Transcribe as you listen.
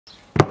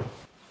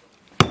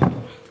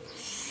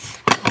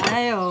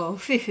哎呦，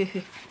嘿，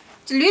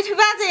这驴腿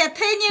把子也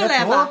太硬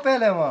了吧？白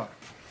了嘛？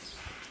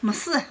没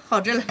事，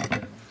好着了。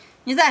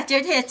你咋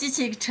今天记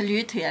起吃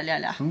驴腿啊，亮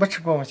亮？没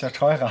吃过，我想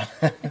尝一下。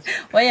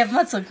我也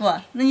没吃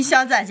过，那你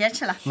想咋先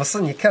吃了？没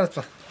事，你看着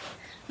做。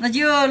那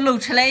就搂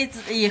出来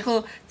以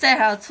后蘸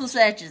上醋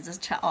蒜汁子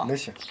吃啊。那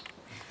行。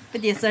不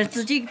得事，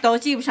自己刀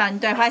记不上，你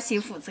待会儿洗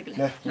斧子个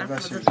来，拿斧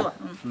子做。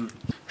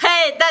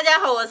嗨，大家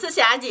好，我是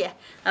霞姐。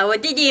我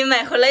弟弟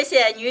买回来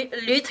些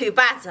驴腿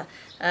把子，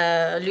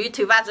驴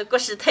腿把子骨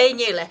实太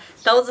硬了，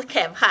刀子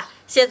开不下，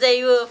现在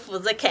用斧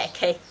子开。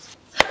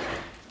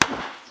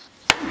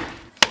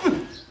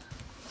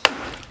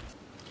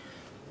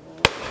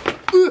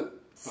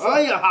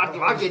哎呀，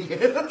抓给你！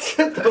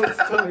这都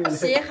是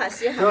洗一下，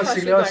要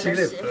洗了，洗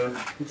了。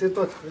你再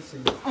多洗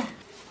一下。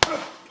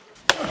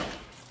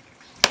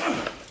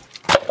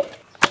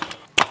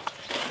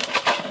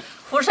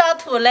糊上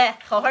土来，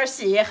好好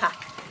洗一下。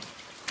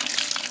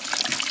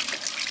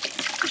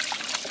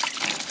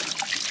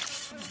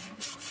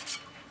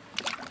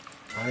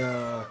哎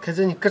呀，看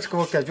见你搁这个，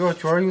我感觉我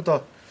脚儿有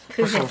点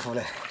不舒服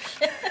了。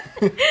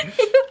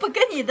不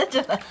跟你的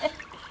这了。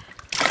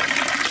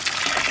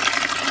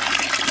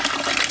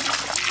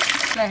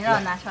来，让我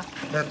拿上。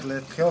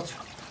来，挑去。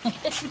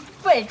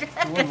拐着。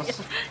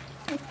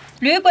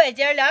驴拐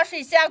尖凉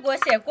水下锅，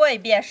先过一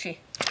遍水。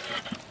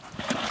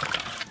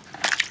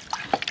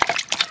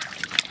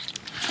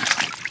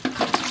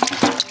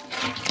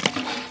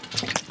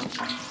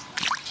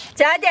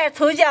加点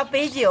葱姜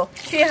白酒，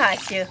去下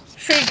腥。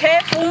水开，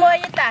浮沫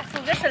一打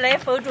出个10来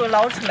分钟，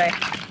捞出来。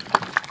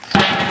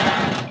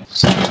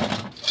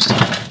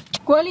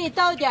锅里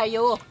倒点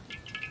油，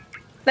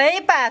来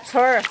一把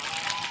葱儿，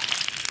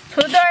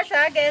葱段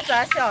3根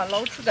炸香，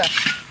捞出个。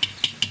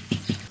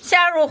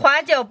下入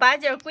花椒、八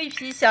角、桂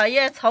皮、香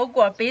叶、草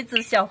果、白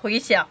芷、香茴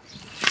香。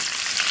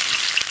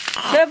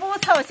全部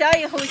炒香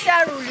以后，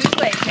下入驴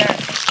拐尖，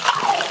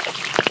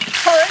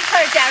炒一会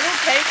儿，加入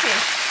开水。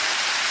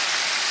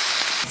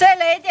再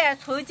来一点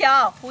葱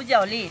姜、胡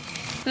椒粒，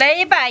来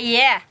一把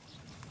盐，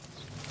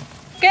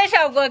盖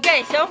上锅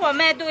盖，小火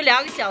慢炖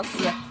2个小时。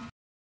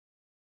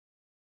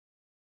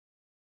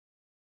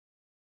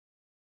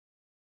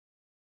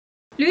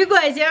驴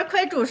拐尖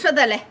快煮熟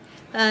的了，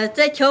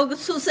再调个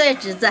醋蒜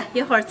汁子，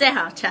一会儿再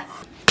上吃。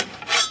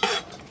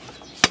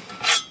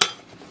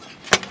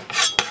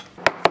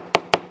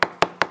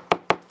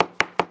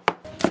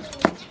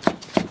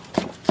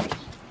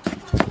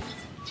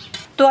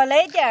多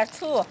来点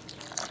醋。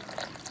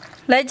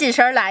来几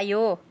勺辣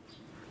油、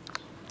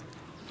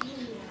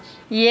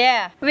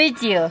盐、味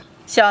精、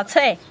香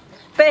菜、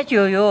白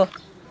酒油，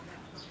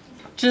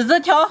汁子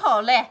调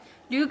好了，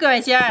驴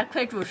拐尖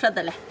快煮熟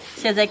的了，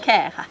现在看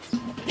一下。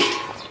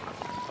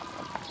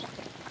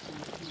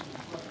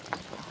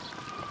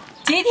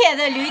今天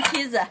的驴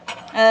蹄子，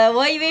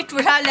我以为煮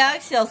上2个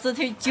小时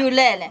就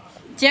来了，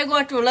结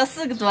果煮了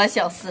4个多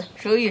小时，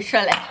终于熟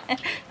了。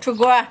出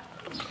锅，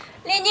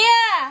丽妮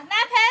拿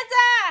盘子。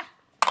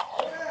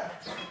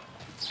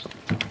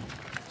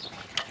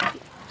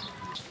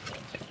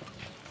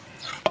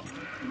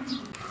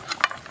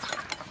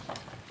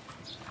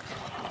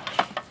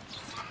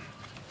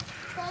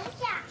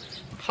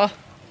好，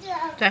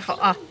站好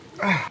啊！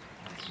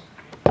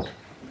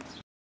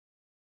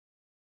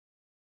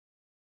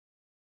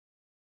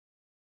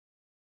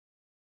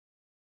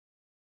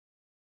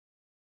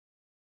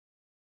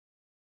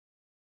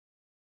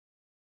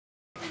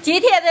今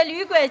天的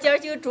驴拐尖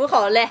就煮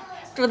好了，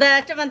煮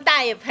的这么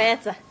大一盘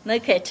子，能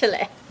开吃了。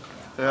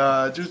哎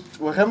呀，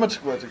我还没吃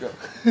过这个。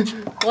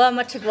我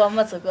没吃过，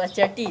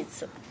今儿第一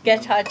次，该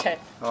尝吃。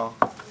啊。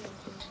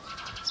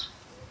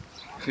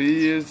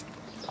嘿，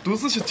都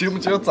是些节目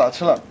就要咋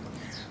吃了？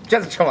这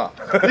样子吃吗？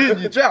哎，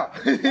你这样。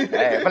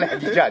哎，不来，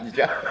你这样。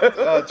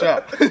啊，这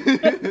样。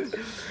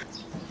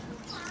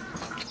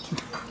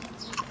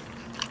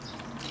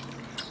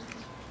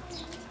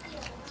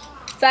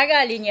咋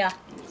个，丽妮？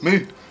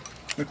美。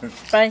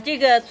把这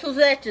个醋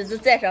蒜汁子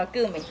蘸上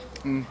更美。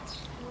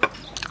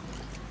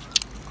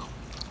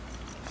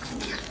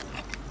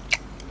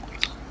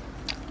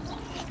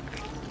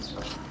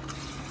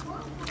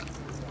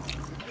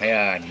哎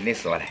呀，你累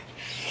死我了。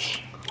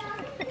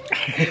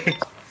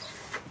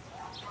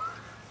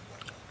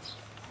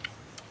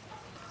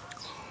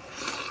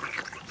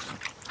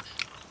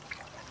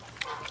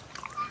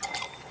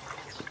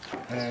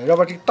哎，要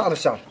把这个大的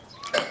下了，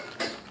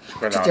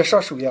直接上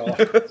手呀！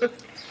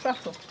上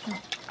手。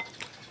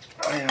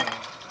哎呀，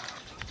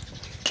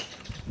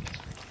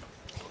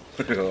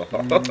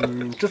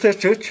这才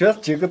真缺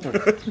几个多。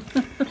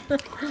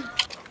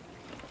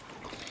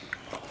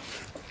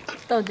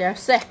倒点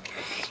蒜。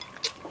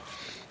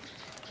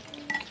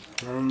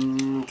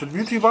这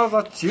驴腿把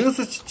子筋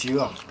是筋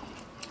啊，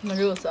没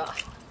肉是吧？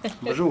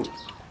没肉。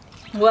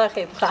我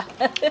害怕。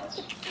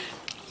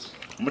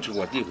没吃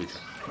过，第一回吃。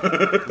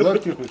我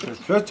第一回吃，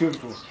全筋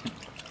住。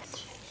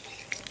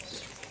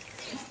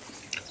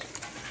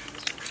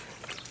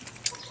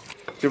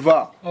师傅，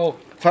哦，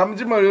咱们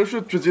这边人说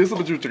绝筋是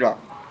不是就这个？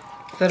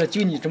算了，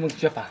就你这么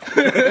绝法。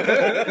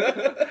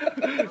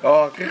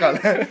哦，看看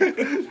来。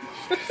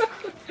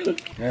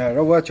哎呀，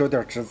让我浇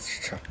点汁子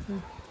吃。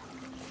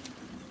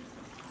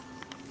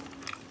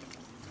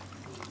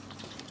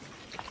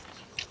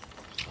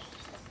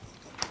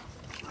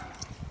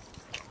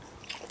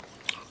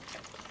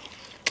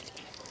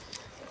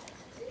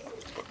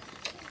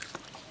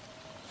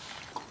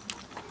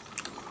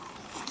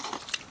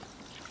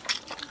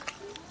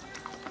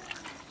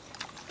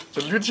这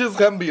驴蹄子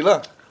还没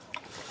了。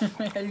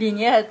李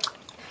宁，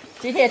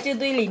今天针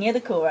对李宁的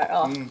口味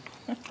啊。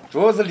主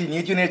要是李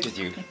宁就那几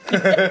斤。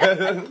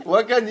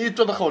我看你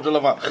做的好着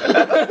了吗？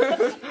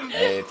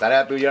哎，咱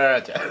俩都一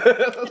样去。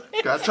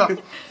敢吃？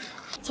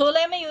从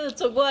来没有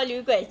做过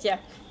驴拐尖，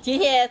今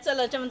天做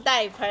了这么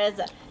大一盘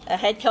子，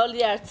还调了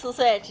点醋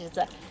蒜汁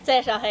子，蘸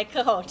上还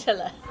可好吃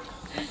了。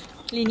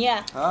李宁，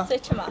再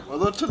吃吗？我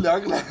都吃2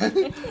个了。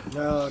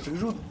那这个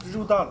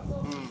肉大了，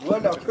我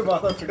2块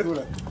8都吃够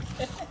了。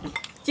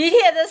今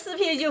天的视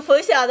频就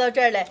分享到这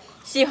儿了，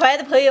喜欢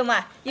的朋友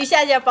们右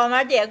下角帮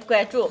忙点个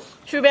关注，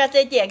顺便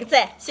再点个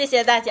赞，谢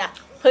谢大家，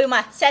朋友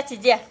们，下期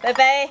见，拜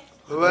拜，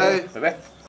拜拜，拜拜。